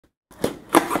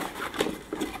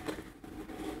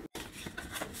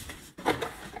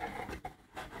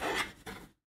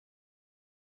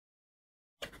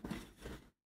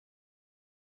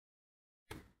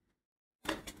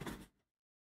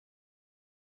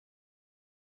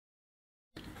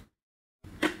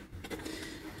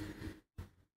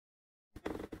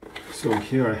So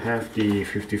here I have the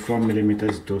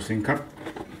 54mm dosing cup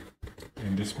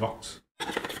in this box,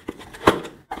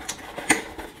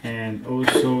 and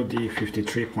also the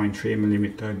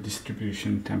 53.3mm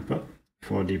distribution tamper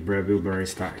for the Breville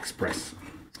Barista Express.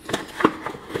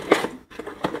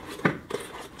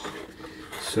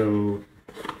 So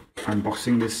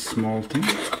unboxing this small thing.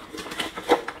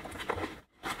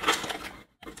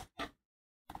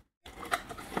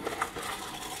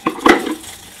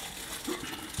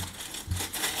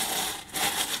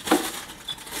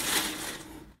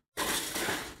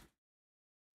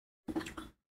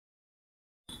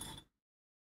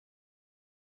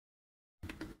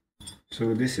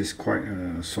 So this is quite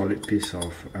a solid piece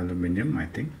of aluminium, I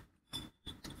think,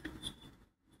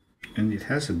 and it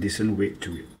has a decent weight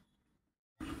to it.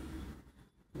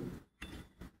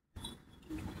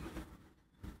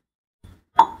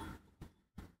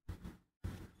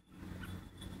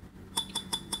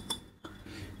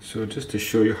 So just to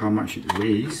show you how much it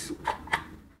weighs,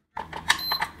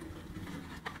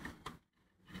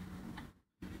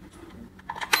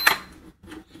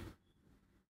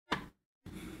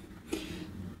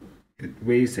 it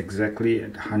weighs exactly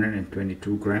at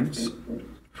 122 grams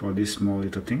for this small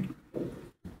little thing.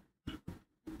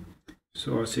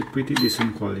 So I'll say pretty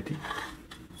decent quality.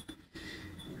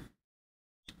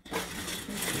 Okay,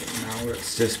 now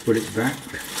let's just put it back,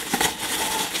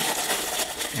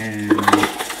 and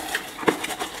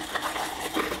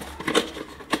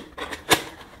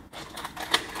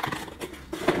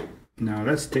now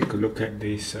let's take a look at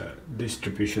this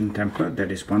distribution tamper.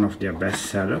 That is one of their best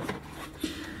sellers.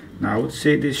 Now I would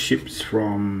say this ships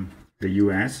from the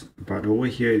US, but over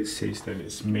here it says that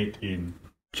it's made in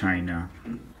China.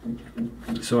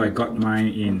 So I got mine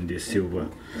in the silver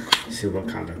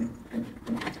color.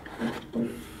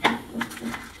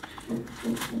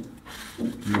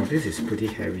 Now this is pretty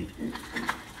heavy.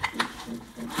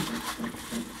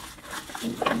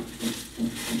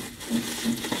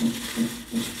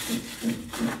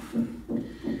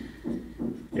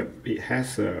 Yep, it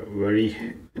has a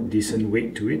very decent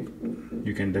weight to it.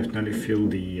 You can definitely feel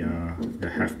the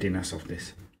heftiness of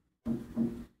this.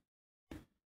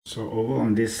 So over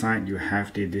on this side you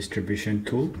have the distribution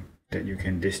tool that you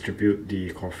can distribute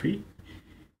the coffee,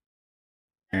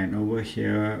 and over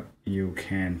here you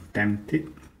can tempt it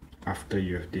after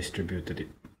you have distributed it.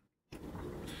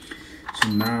 So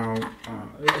now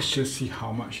let's just see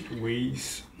how much it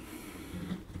weighs.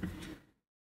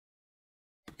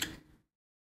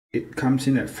 It comes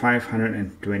in at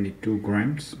 522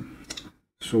 grams,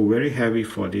 so very heavy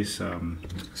for this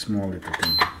small little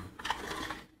thing.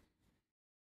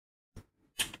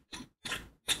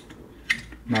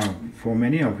 Now, for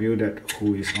many of you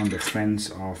who is on the fence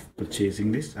of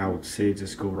purchasing this, I would say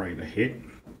just go right ahead.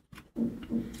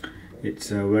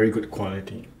 It's a very good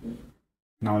quality.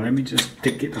 Now let me just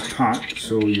take it apart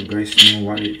so you guys know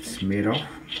what it's made of.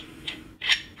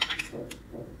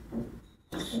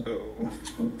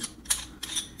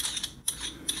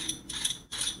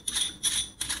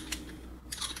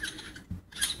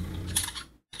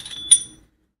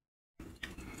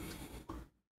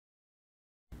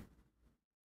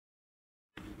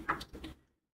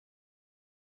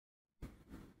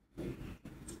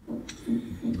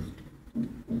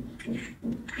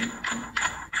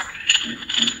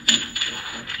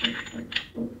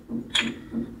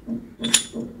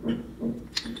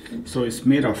 So it's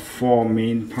made of four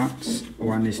main parts.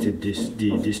 One is the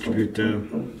distributor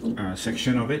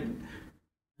section of it,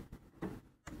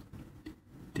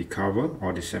 the cover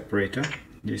or the separator.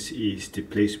 This is the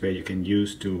place where you can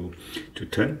use to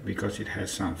turn, because it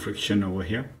has some friction over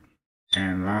here.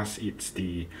 And last, it's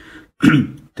the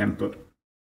tamper.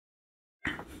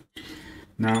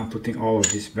 Now putting all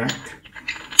of this back.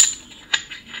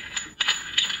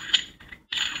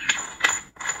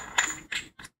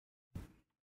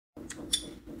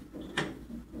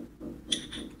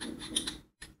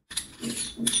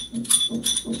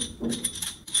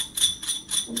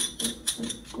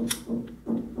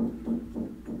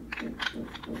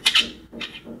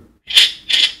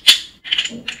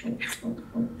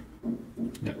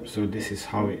 Yep, so this is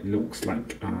how it looks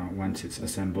like once it's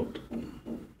assembled.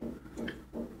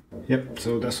 Yep,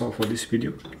 so that's all for this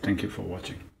video. Thank you for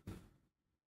watching.